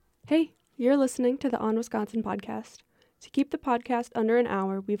Hey, you're listening to the On Wisconsin podcast. To keep the podcast under an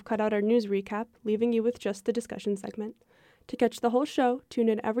hour, we've cut out our news recap, leaving you with just the discussion segment. To catch the whole show, tune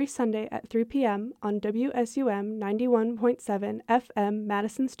in every Sunday at 3 p.m. on WSUM 91.7 FM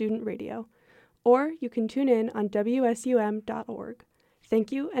Madison Student Radio. Or you can tune in on WSUM.org.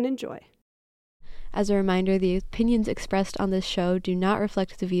 Thank you and enjoy. As a reminder, the opinions expressed on this show do not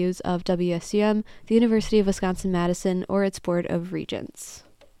reflect the views of WSUM, the University of Wisconsin-Madison, or its Board of Regents.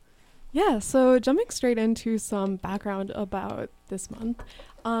 Yeah, so jumping straight into some background about this month.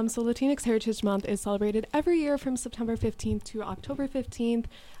 So Latinx Heritage Month is celebrated every year from September 15th to October 15th.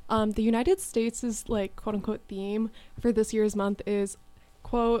 The United States' quote-unquote theme for this year's month is,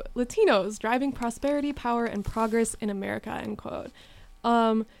 quote, Latinos, driving prosperity, power, and progress in America, end quote.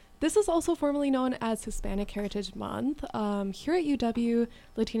 This is also formally known as Hispanic Heritage Month. Here at UW,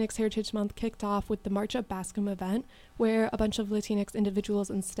 Latinx Heritage Month kicked off with the March Up Bascom event, where a bunch of Latinx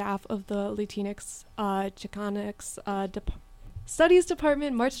individuals and staff of the Latinx Chicanics Studies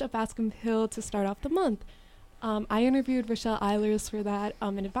Department marched up Bascom Hill to start off the month. I interviewed Rochelle Eilers for that,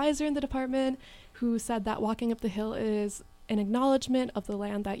 an advisor in the department, who said that walking up the hill is an acknowledgement of the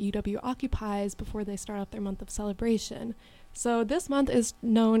land that UW occupies before they start off their month of celebration. So this month is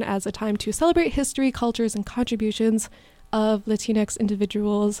known as a time to celebrate history, cultures, and contributions of Latinx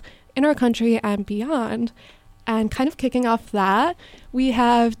individuals in our country and beyond. And kind of kicking off that, we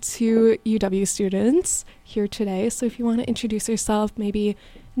have two UW students here today. So if you want to introduce yourself, maybe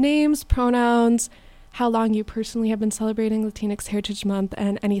names, pronouns, how long you personally have been celebrating Latinx Heritage Month,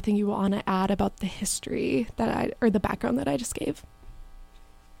 and anything you want to add about the history or the background that I just gave.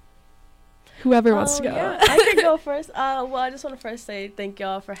 Whoever wants to go. Yeah, I can go first. Well, I just want to first say thank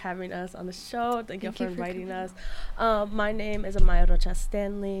y'all for having us on the show. Thank y'all for inviting us. My name is Amaya Rocha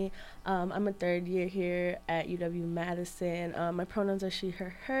Stanley. I'm a third year here at UW-Madison. My pronouns are she,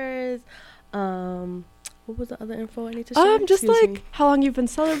 her, hers. What was the other info I need to share? Just how long you've been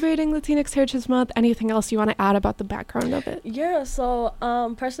celebrating Latinx Heritage Month, anything else you want to add about the background of it? Yeah, so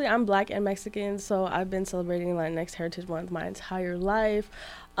personally, I'm Black and Mexican, so I've been celebrating Latinx Heritage Month my entire life.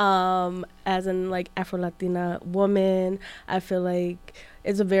 As an Afro-Latina woman, I feel like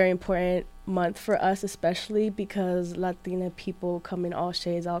it's a very important month for us, especially because Latina people come in all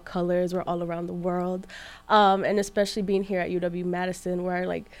shades, all colors. We're all around the world, and especially being here at UW-Madison,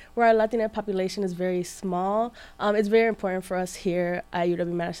 where our Latina population is very small. It's very important for us here at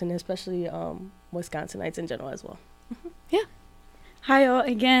UW-Madison, especially Wisconsinites in general as well. Mm-hmm. Yeah. Hi all.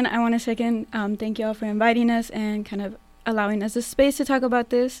 Again, I want to second thank you all for inviting us and kind of allowing us the space to talk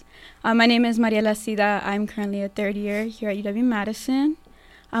about this. My name is Mariela Sida. I'm currently a third year here at UW-Madison.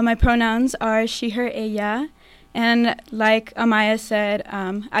 My pronouns are she, her, ella. And like Amaya said,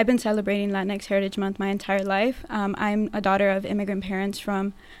 I've been celebrating Latinx Heritage Month my entire life. I'm a daughter of immigrant parents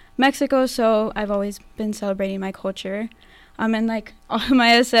from Mexico, so I've always been celebrating my culture. And like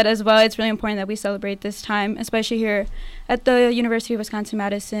Amaya said as well, it's really important that we celebrate this time, especially here at the University of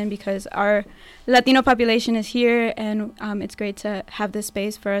Wisconsin-Madison, because our Latino population is here, and it's great to have this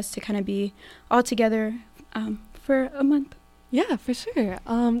space for us to kind of be all together for a month. Yeah, for sure.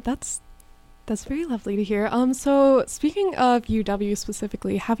 That's very lovely to hear. So speaking of UW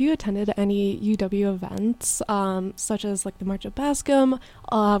specifically, have you attended any UW events, such as the March of Bascom?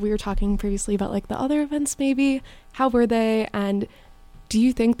 We were talking previously about the other events maybe. How were they? And do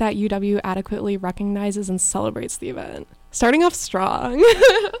you think that UW adequately recognizes and celebrates the event? Starting off strong.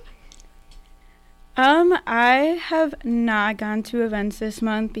 I have not gone to events this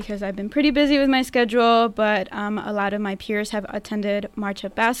month because I've been pretty busy with my schedule, but a lot of my peers have attended March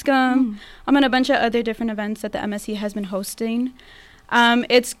Up Bascom. And a bunch of other different events that the MSC has been hosting.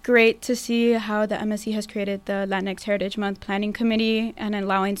 It's great to see how the MSC has created the Latinx Heritage Month Planning Committee and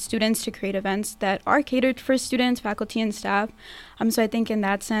allowing students to create events that are catered for students, faculty, and staff. So I think in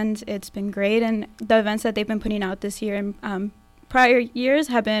that sense, it's been great. And the events that they've been putting out this year and prior years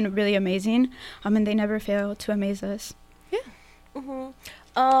have been really amazing, and they never fail to amaze us. Yeah.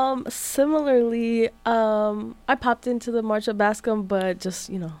 Mm-hmm. Similarly, I popped into the March of Bascom, but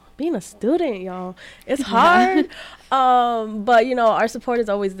just, being a student, y'all, it's hard. But, our support is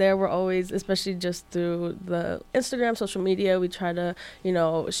always there. We're always, especially just through the Instagram, social media, we try to,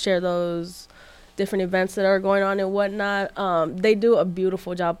 share those different events that are going on and whatnot. They do a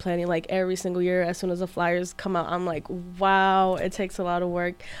beautiful job planning every single year. As soon as the flyers come out, I'm like, wow, it takes a lot of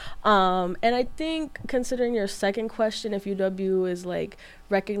work. And I think considering your second question, if UW is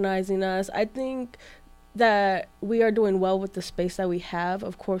recognizing us, I think that we are doing well with the space that we have.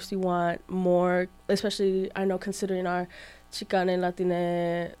 Of course, we want more, especially I know considering our Chicana and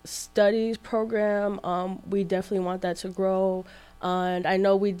Latina studies program. We definitely want that to grow. And I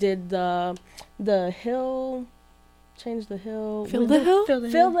know we did the hill. Change the hill. Fill the hill?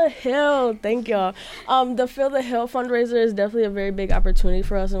 Fill the hill. Thank y'all. The Fill the Hill fundraiser is definitely a very big opportunity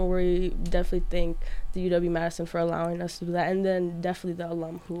for us, and we definitely thank the UW-Madison for allowing us to do that, and then definitely the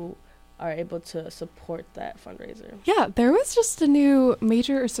alum who are able to support that fundraiser. Yeah, there was just a new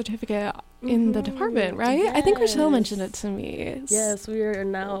major or certificate in the department, right? Yes. I think Rochelle mentioned it to me. Yes, we are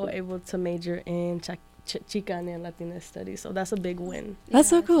now able to major in Chicana and Latina studies, so that's a big win. That's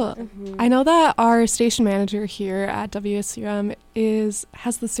so cool. I know that our station manager here at WSUM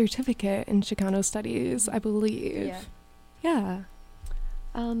has the certificate in Chicano studies, I believe. Yeah.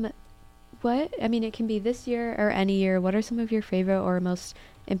 It can be this year or any year. What are some of your favorite or most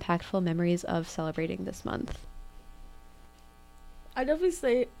impactful memories of celebrating this month? I definitely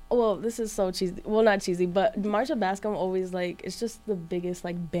say, well, this is so cheesy. Well, not cheesy, but March of Bascom always, it's just the biggest,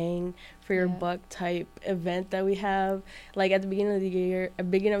 bang for your buck type event that we have. At the beginning of the year, at the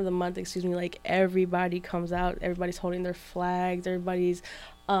beginning of the month, everybody comes out. Everybody's holding their flags. Everybody's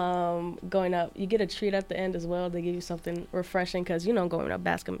going up. You get a treat at the end as well. They give you something refreshing because, going up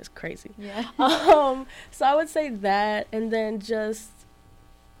Bascom is crazy. Yeah. So I would say that, and then just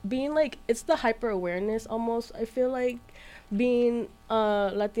being, it's the hyper awareness almost, I feel like. Being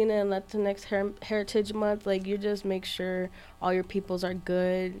Latina and Latinx Heritage Month, you just make sure all your peoples are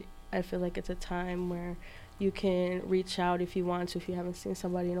good. I feel like it's a time where you can reach out if you want to, if you haven't seen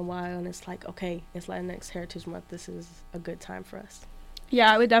somebody in a while, and it's okay, it's Latinx Heritage Month. This is a good time for us.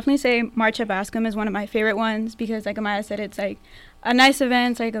 Yeah, I would definitely say March of Bascom is one of my favorite ones because, like Amaya said, it's a nice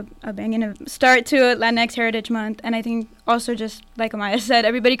event. It's a banging start to Latinx Heritage Month. And I think also just like Amaya said,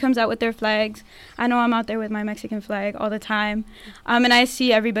 everybody comes out with their flags. I know I'm out there with my Mexican flag all the time. And I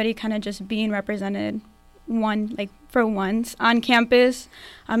see everybody kind of just being represented for once on campus.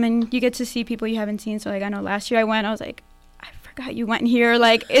 And you get to see people you haven't seen. So I know last year I went, I was like, I forgot you went here.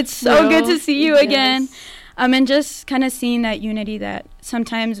 It's so good to see you again. And just kind of seeing that unity that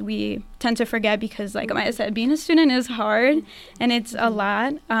sometimes we tend to forget because, like Amaya said, being a student is hard and it's a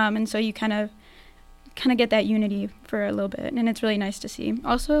lot. And so you kind of get that unity for a little bit, and it's really nice to see.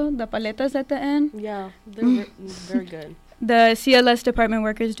 Also, the paletas at the end. Yeah, they're very good. The CLS department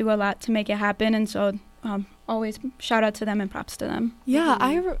workers do a lot to make it happen, and so always shout out to them and props to them.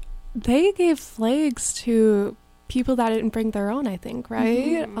 Yeah, they gave flags to people that didn't bring their own, I think,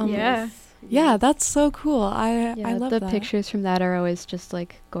 right? Yeah, that's so cool. I love that. The pictures from that are always just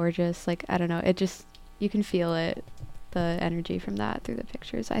gorgeous. I don't know, it just, you can feel it, the energy from that through the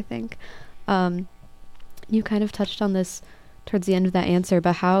pictures, I think. You kind of touched on this towards the end of that answer,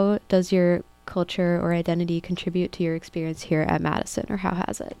 but how does your culture or identity contribute to your experience here at Madison, or how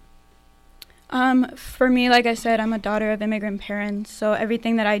has it? For me, like I said, I'm a daughter of immigrant parents, so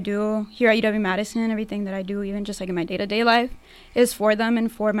everything that I do here at UW-Madison, everything that I do, even just in my day-to-day life, is for them and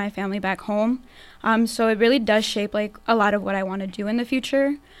for my family back home. So it really does shape a lot of what I want to do in the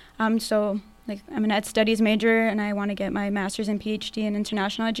future. So I'm an ed studies major, and I want to get my master's and PhD in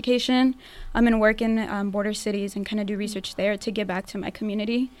international education. I'm going to work in border cities and kind of do research there to give back to my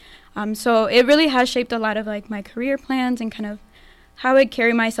community. So it really has shaped a lot of my career plans and kind of how I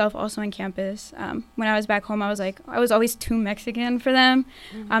carry myself also on campus. When I was back home, I was always too Mexican for them.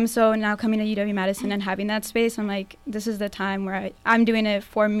 So now coming to UW-Madison and having that space, I'm this is the time where I'm doing it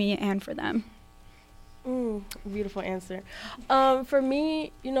for me and for them. Beautiful answer. For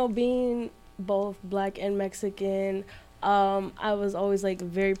me, being both Black and Mexican, I was always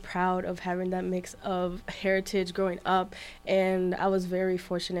very proud of having that mix of heritage growing up, and I was very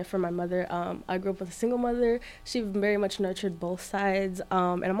fortunate for my mother. I grew up with a single mother. She very much nurtured both sides,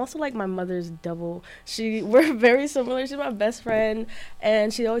 and I'm also my mother's double. We're very similar. She's my best friend,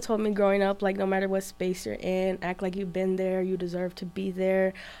 and she always told me growing up, no matter what space you're in, act like you've been there, you deserve to be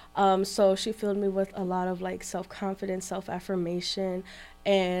there. So she filled me with a lot of self-confidence, self-affirmation,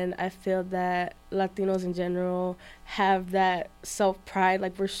 and I feel that Latinos in general have that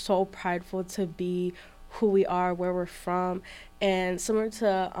self-pride. We're so prideful to be who we are, where we're from. And similar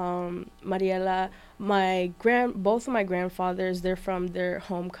to Mariela, both of my grandfathers, they're from their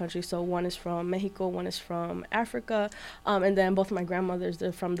home country. So one is from Mexico, one is from Africa. And then both of my grandmothers,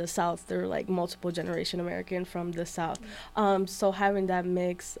 they're from the South. They're multiple generation American from the South. So having that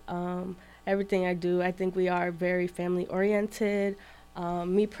mix, everything I do, I think we are very family oriented.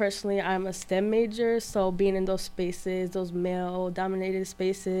 Me personally, I'm a STEM major, so being in those spaces, those male-dominated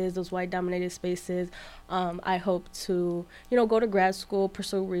spaces, those white-dominated spaces, I hope to, go to grad school,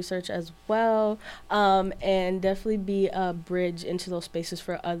 pursue research as well, and definitely be a bridge into those spaces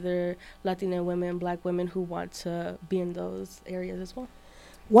for other Latina women, Black women who want to be in those areas as well.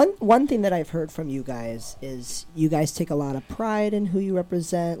 One thing that I've heard from you guys is you guys take a lot of pride in who you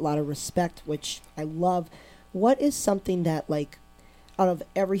represent, a lot of respect, which I love. What is something that, like, out of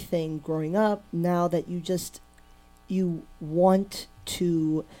everything growing up, now that you want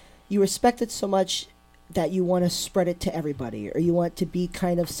to, you respect it so much that you want to spread it to everybody, or you want to be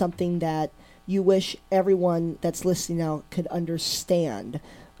kind of something that you wish everyone that's listening now could understand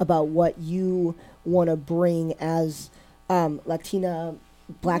about what you want to bring as Latina,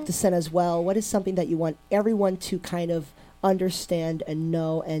 Black descent as well? What is something that you want everyone to kind of understand and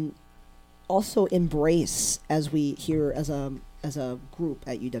know and also embrace as we here as a group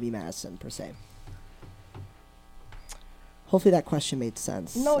at UW-Madison per se? Hopefully that question made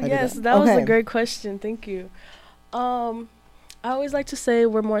sense. No, yes, that was a great question. Thank you. I always like to say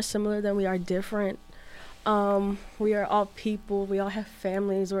we're more similar than we are different. We are all people. We all have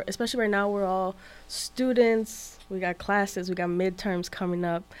families. Especially right now, we're all students. We got classes. We got midterms coming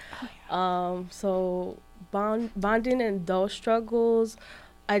up. So bonding in those struggles,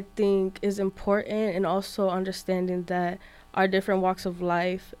 I think, is important, and also understanding that our different walks of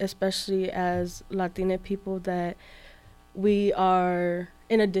life, especially as Latina people, that we are,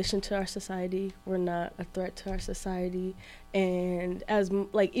 in addition to our society, we're not a threat to our society. And as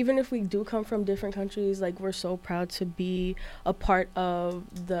like, even if we do come from different countries, like, we're so proud to be a part of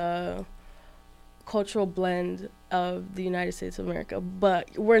the cultural blend of the United States of America.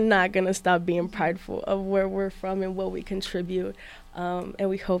 But we're not gonna stop being prideful of where we're from and what we contribute. And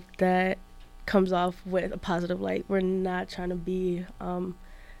we hope that comes off with a positive light. We're not trying to be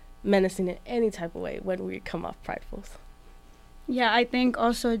menacing in any type of way when we come off prideful. Yeah, I think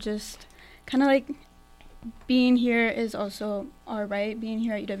also just kind of like being here is also our right. Being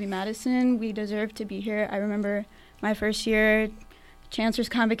here at UW-Madison, we deserve to be here. I remember my first year, Chancellor's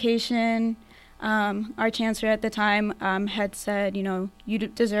Convocation, our Chancellor at the time had said, you know, you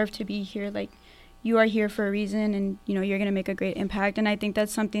deserve to be here. Like, you are here for a reason, and, you know, you're going to make a great impact. And I think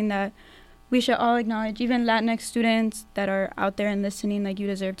that's something that we should all acknowledge, even Latinx students that are out there and listening, like, you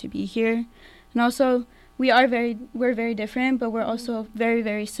deserve to be here. And also, we're very different, but we're also very,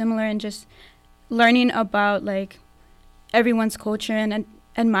 very similar, in just learning about, like, everyone's culture and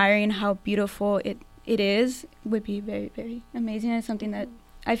admiring how beautiful it is would be very, very amazing. And it's something that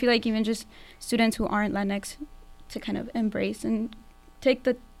I feel like even just students who aren't Latinx to kind of embrace and take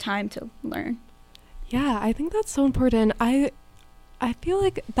the time to learn. Yeah, I think that's so important. I feel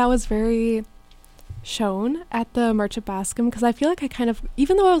like that was very shown at the March of Bascom, because I feel like I kind of,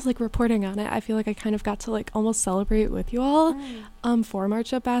 even though I was like reporting on it, I feel like I kind of got to like almost celebrate with you all for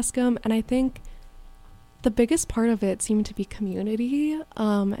March of Bascom. And I think the biggest part of it seemed to be community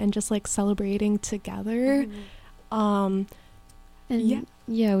and just like celebrating together.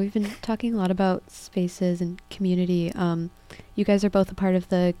 Yeah, we've been talking a lot about spaces and community. You guys are both a part of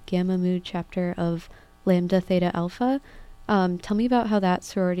the Gamma Mu chapter of Lambda Theta Alpha. Tell me about how that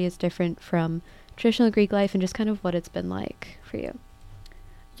sorority is different from traditional Greek life and just kind of what it's been like for you.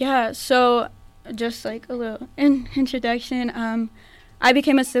 Yeah, so just like a little introduction, I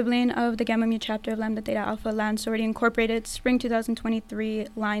became a sibling of the Gamma Mu chapter of Lambda Theta Alpha Land Sorority Incorporated, Spring 2023,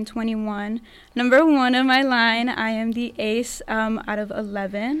 line 21. Number 1 of my line, I am the ace out of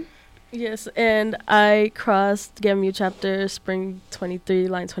 11. Yes, and I crossed Gamma Mu chapter Spring 23,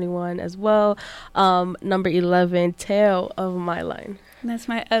 line 21 as well. Number 11, tail of my line. That's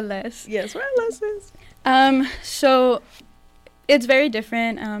my LS. Yes, my LS is. So it's very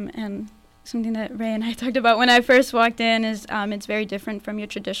different, and something that Ray and I talked about when I first walked in is it's very different from your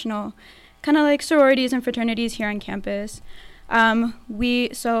traditional kind of like sororities and fraternities here on campus.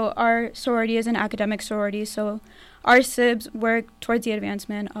 So our sorority is an academic sorority, so our SIBs work towards the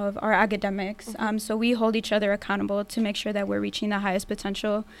advancement of our academics. So we hold each other accountable to make sure that we're reaching the highest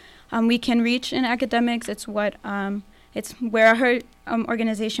potential we can reach in academics. It's what it's where our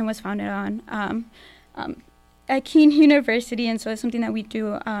organization was founded on. At Keene University, and so it's something that we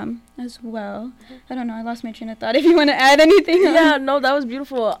do as well. I don't know, I lost my train of thought. If you want to add anything Yeah, no, that was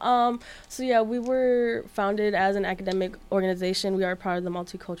beautiful. So yeah, we were founded as an academic organization. We are part of the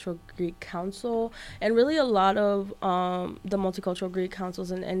Multicultural Greek Council, and really a lot of the Multicultural Greek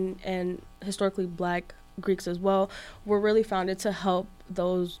Councils and historically Black Greeks as well were really founded to help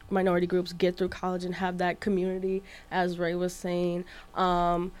those minority groups get through college and have that community, as Ray was saying.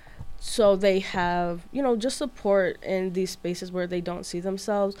 So they have, you know, just support in these spaces where they don't see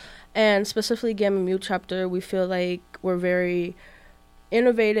themselves. And specifically Gamma Mu chapter, we feel like we're very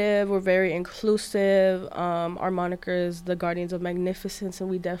innovative, we're very inclusive. Our moniker is the Guardians of Magnificence,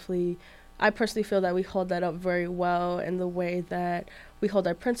 and I personally feel that we hold that up very well in the way that we hold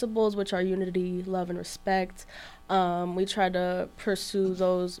our principles, which are unity, love, and respect. We try to pursue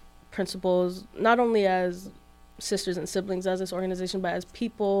those principles not only as sisters and siblings as this organization, but as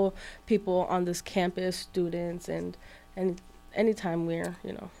people on this campus, students, and anytime we're,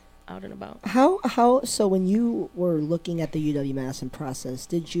 out and about. So when you were looking at the UW-Madison process,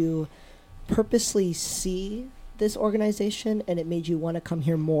 did you purposely see this organization and it made you want to come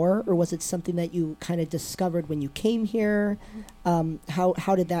here more, or was it something that you kind of discovered when you came here?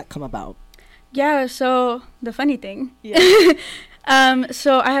 How did that come about? Yeah, so the funny thing. Yeah.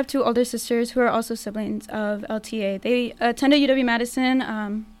 So I have two older sisters who are also siblings of LTA. They attended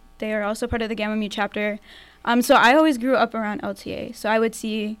UW-Madison. They are also part of the Gamma Mu chapter. So I always grew up around LTA. So I would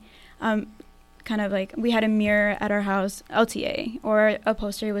see kind of like we had a mirror at our house, LTA, or a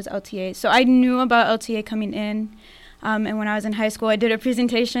poster was LTA. So I knew about LTA coming in. And when I was in high school, I did a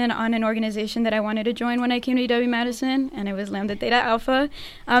presentation on an organization that I wanted to join when I came to UW-Madison, and it was Lambda Theta Alpha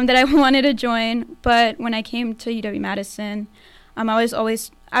that I wanted to join. But when I came to UW-Madison, I was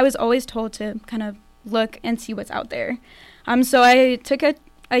always told to kind of look and see what's out there. So I took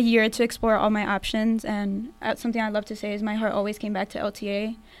a year to explore all my options, and something I love to say is my heart always came back to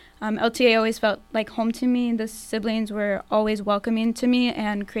LTA. LTA always felt like home to me. The siblings were always welcoming to me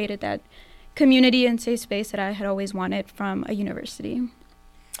and created that community and safe space that I had always wanted from a university.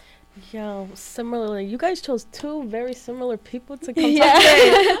 Yeah, similarly, you guys chose two very similar people to come talk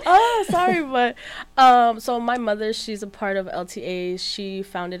today. Oh, sorry, but so my mother, she's a part of LTA. She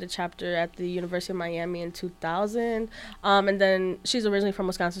founded a chapter at the University of Miami in 2000, and then she's originally from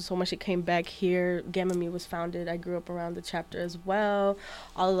Wisconsin, so when she came back here, Gamma Mu was founded. I grew up around the chapter as well.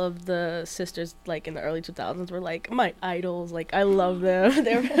 All of the sisters, like, in the early 2000s were, like, my idols. Like, I love them.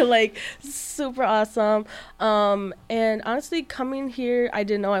 They were, like, super awesome. And honestly, coming here, I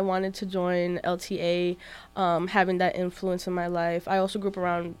didn't know I wanted to join LTA, having that influence in my life. I also grew up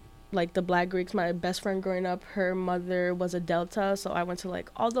around like the Black Greeks. My best friend growing up, her mother was a Delta, so I went to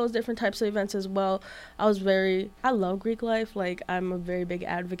like all those different types of events as well. I love Greek life. Like, I'm a very big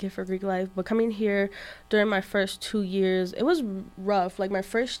advocate for Greek life, but coming here during my first 2 years, it was rough. Like, my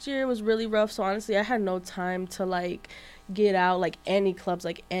first year was really rough, so honestly I had no time to like get out, like any clubs,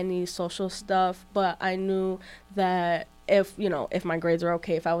 like any social stuff. But I knew that if my grades were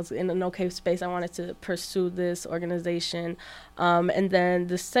okay, if I was in an okay space, I wanted to pursue this organization. And then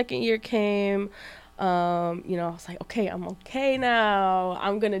the second year came, I was like, okay, I'm okay now.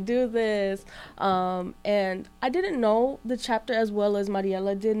 I'm going to do this. And I didn't know the chapter as well as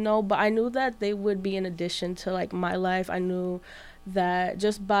Mariela did know, but I knew that they would be in addition to like my life. I knew that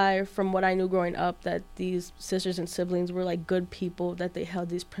just from what I knew growing up, that these sisters and siblings were like good people, that they held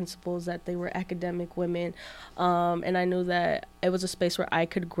these principles, that they were academic women, and I knew that it was a space where I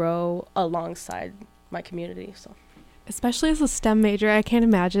could grow alongside my community. So, especially as a STEM major, I can't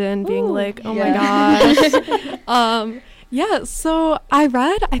imagine being like, oh yeah. my gosh. Yeah, so I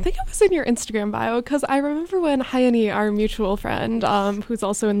think it was in your Instagram bio, because I remember when Hayani, our mutual friend, who's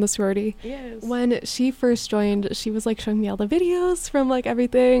also in the sorority, yes, when she first joined, she was like showing me all the videos from like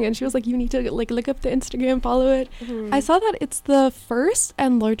everything, and she was like, you need to like look up the Instagram, follow it. Mm-hmm. I saw that it's the first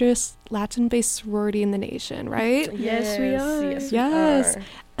and largest Latin-based sorority in the nation, right? Yes, we are. Yes. We are.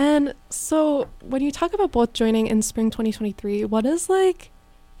 And so when you talk about both joining in spring 2023, what does like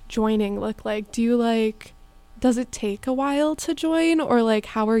joining look like? Does it take a while to join, or like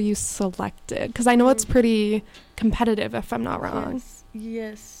how are you selected? Because I know it's pretty competitive, if I'm not wrong.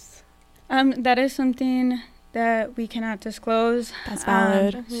 Yes. That is something that we cannot disclose. That's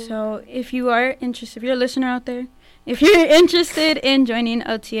valid. So if you are interested, if you're a listener out there, if you're interested in joining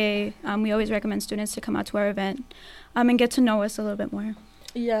LTA, we always recommend students to come out to our event and get to know us a little bit more.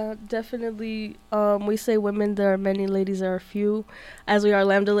 Yeah, definitely. We say women, there are many, ladies, there are few, as we are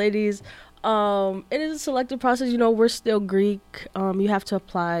Lambda ladies. It is a selective process. We're still Greek. You have to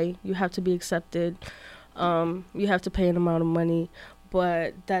apply. You have to be accepted. You have to pay an amount of money.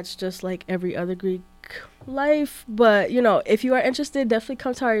 But that's just like every other Greek life. But, if you are interested, definitely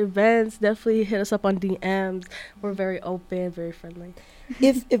come to our events. Definitely hit us up on DMs. We're very open, very friendly.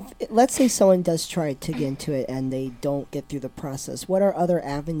 If let's say someone does try to get into it and they don't get through the process, what are other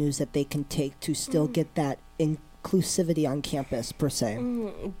avenues that they can take to still get that inclusivity on campus per se?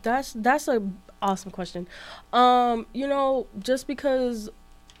 That's a awesome question. Just because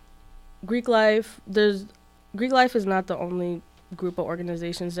Greek life is not the only group of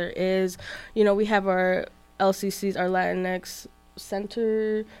organizations there is. We have our LCCs, our Latinx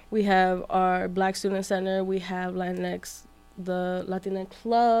Center, we have our Black Student Center, we have the Latinx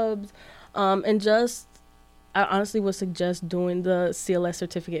clubs, and just I honestly would suggest doing the CLS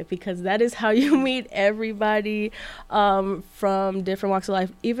certificate, because that is how you meet everybody from different walks of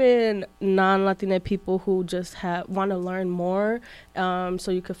life, even non-Latina people who just want to learn more.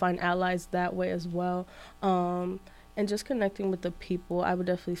 So you could find allies that way as well. And just connecting with the people, I would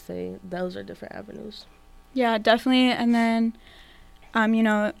definitely say those are different avenues. Yeah, definitely. And then,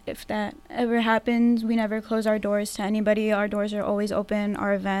 if that ever happens, we never close our doors to anybody. Our doors are always open.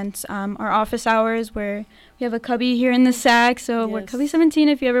 Our events, our office hours, where we have a cubby here in the SAC. So we're Cubby 17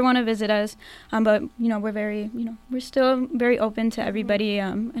 if you ever want to visit us. But, we're still very open to everybody.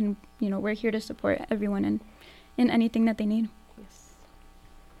 And, we're here to support everyone in anything that they need.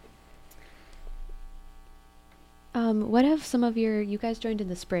 What have some of you guys joined in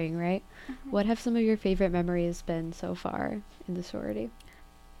the spring, right? Mm-hmm. What have some of your favorite memories been so far in the sorority?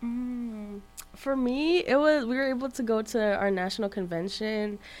 For me, we were able to go to our national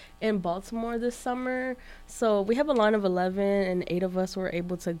convention in Baltimore this summer. So we have a line of 11 and 8 of us were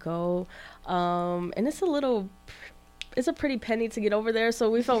able to go. And it's a pretty penny to get over there. So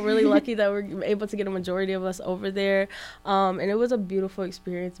we felt really lucky that we were able to get a majority of us over there. And it was a beautiful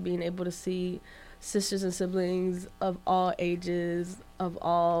experience being able to see sisters and siblings of all ages, of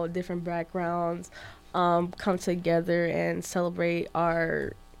all different backgrounds, come together and celebrate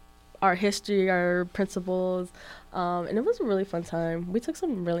our history, our principles, and it was a really fun time. We took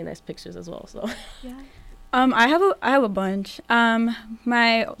some really nice pictures as well. So yeah. I have a bunch.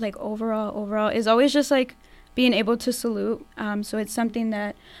 My overall is always just being able to salute. So it's something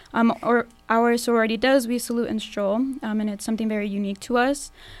that our sorority does. We salute and stroll, and it's something very unique to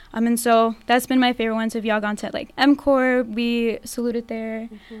us. And so that's been my favorite ones. If y'all gone to MCOR, we saluted there.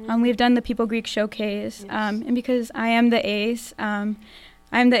 Mm-hmm. We've done the People Greek Showcase. Yes. And because I am the ace, I'm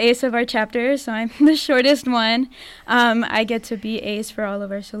the ace of our chapter, so I'm the shortest one. I get to be ace for all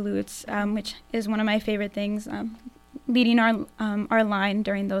of our salutes, which is one of my favorite things, leading our line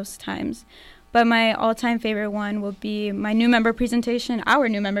during those times. But my all-time favorite one will be our new member presentation,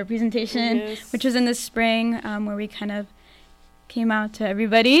 yes, which was in the spring, where we kind of came out to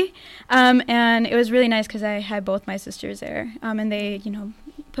everybody. And it was really nice because I had both my sisters there. And they,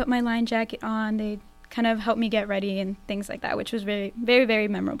 put my line jacket on. They kind of helped me get ready and things like that, which was very, very, very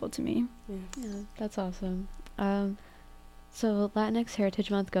memorable to me. Yes. Yeah, that's awesome. So Latinx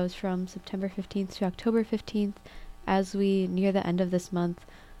Heritage Month goes from September 15th to October 15th. As we near the end of this month,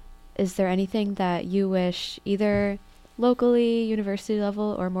 is there anything that you wish either locally, university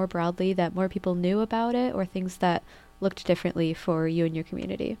level, or more broadly that more people knew about it, or things that looked differently for you and your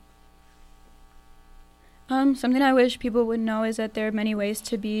community? Something I wish people would know is that there are many ways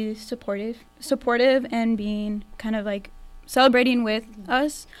to be supportive and being kind of celebrating with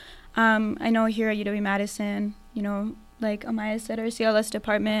us. I know here at UW-Madison, like Amaya said, our CLS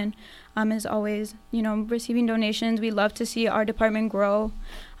department is always, receiving donations. We love to see our department grow.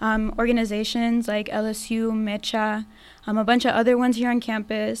 Organizations like LSU, Mecha, a bunch of other ones here on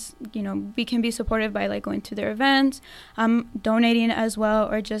campus, we can be supportive by going to their events, donating as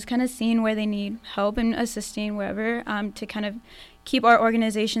well, or just kind of seeing where they need help and assisting wherever, to kind of keep our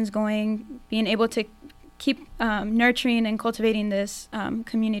organizations going, being able to keep nurturing and cultivating this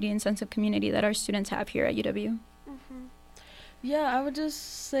community and sense of community that our students have here at UW. Yeah, I would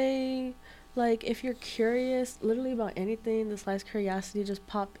just say, if you're curious literally about anything, this life's curiosity, just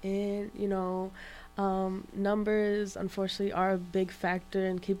pop in. Numbers, unfortunately, are a big factor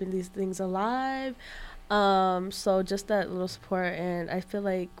in keeping these things alive. So just that little support, and I feel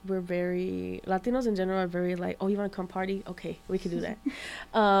like Latinos in general are very oh, you want to come party? Okay, we can do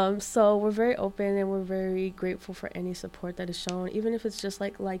that. So we're very open, and we're very grateful for any support that is shown, even if it's just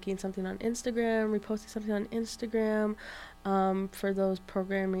liking something on Instagram, reposting something on Instagram, for those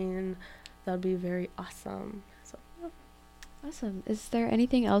programming. That would be very awesome. So, yeah. Awesome. Is there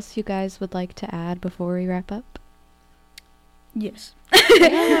anything else you guys would like to add before we wrap up? Yes.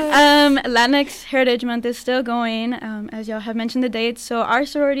 Latinx Heritage Month is still going, as y'all have mentioned the dates. So our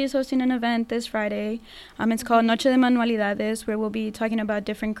sorority is hosting an event this Friday. It's called Noche de Manualidades, where we'll be talking about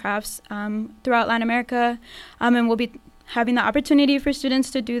different crafts throughout Latin America, and we'll be having the opportunity for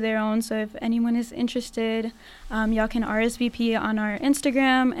students to do their own. So if anyone is interested, y'all can RSVP on our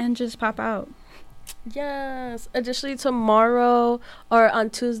Instagram and just pop out. Yes. Additionally, tomorrow or on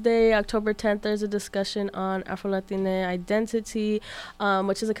Tuesday, October 10th, there's a discussion on Afro-Latina identity,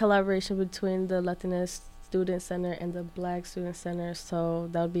 which is a collaboration between the Latina Student Center and the Black Student Center. So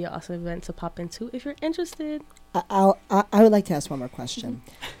that would be an awesome event to pop into if you're interested. I would like to ask one more question.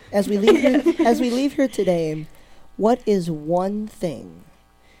 As we leave here today, what is one thing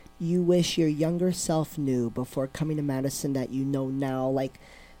you wish your younger self knew before coming to Madison that you know now?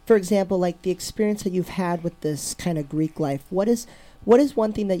 for example, like the experience that you've had with this kind of Greek life, what is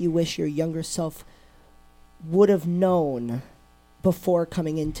one thing that you wish your younger self would have known before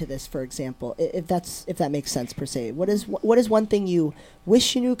coming into this, for example, if that makes sense per se? What is one thing you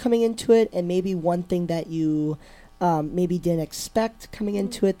wish you knew coming into it, and maybe one thing that you maybe didn't expect coming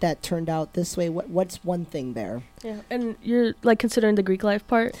into it that turned out this way? What's one thing there? Yeah, and you're like considering the Greek life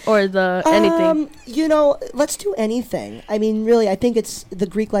part or the anything? Let's do anything. I mean, really, I think it's the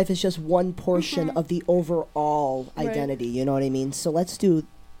Greek life is just one portion of the overall identity. You know what I mean? So let's do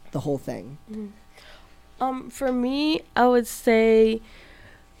the whole thing. For me, I would say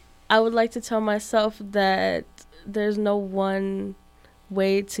I would like to tell myself that there's no one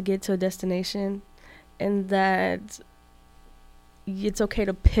way to get to a destination, and that it's okay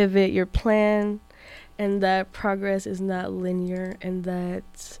to pivot your plan, and that progress is not linear, and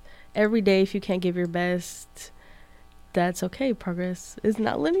that every day if you can't give your best, that's okay. Progress is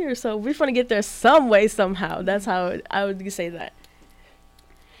not linear, so we just want to get there some way, somehow. That's how I would say that.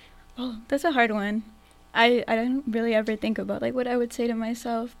 Oh, that's a hard one. I don't really ever think about like what I would say to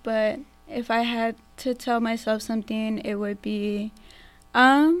myself, but if I had to tell myself something, it would be,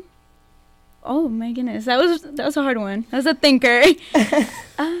 oh my goodness, that was a hard one. That was a thinker.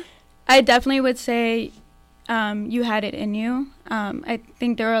 I definitely would say, you had it in you. I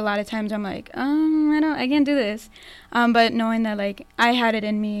think there were a lot of times I'm like, I can't do this. But knowing that like I had it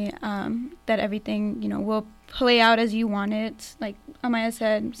in me, that everything, will play out as you want it. Like Amaya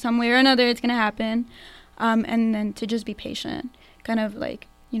said, some way or another it's gonna happen. And then to just be patient, kind of like,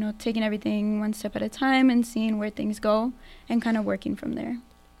 taking everything one step at a time and seeing where things go and kind of working from there.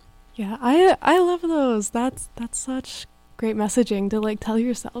 Yeah, I love those. That's such great messaging to like tell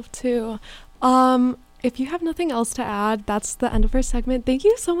yourself too. If you have nothing else to add, that's the end of our segment. Thank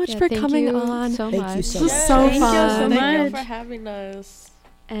you so much for coming on. So Thank much. you so This much. was so Thank fun. you so much. Thank you for having us.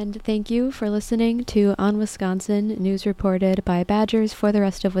 And thank you for listening to On Wisconsin, news reported by Badgers for the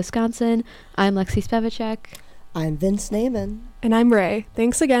rest of Wisconsin. I'm Lexi Spevacek. I'm Vince Nayman. And I'm Ray.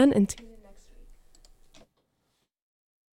 Thanks again, and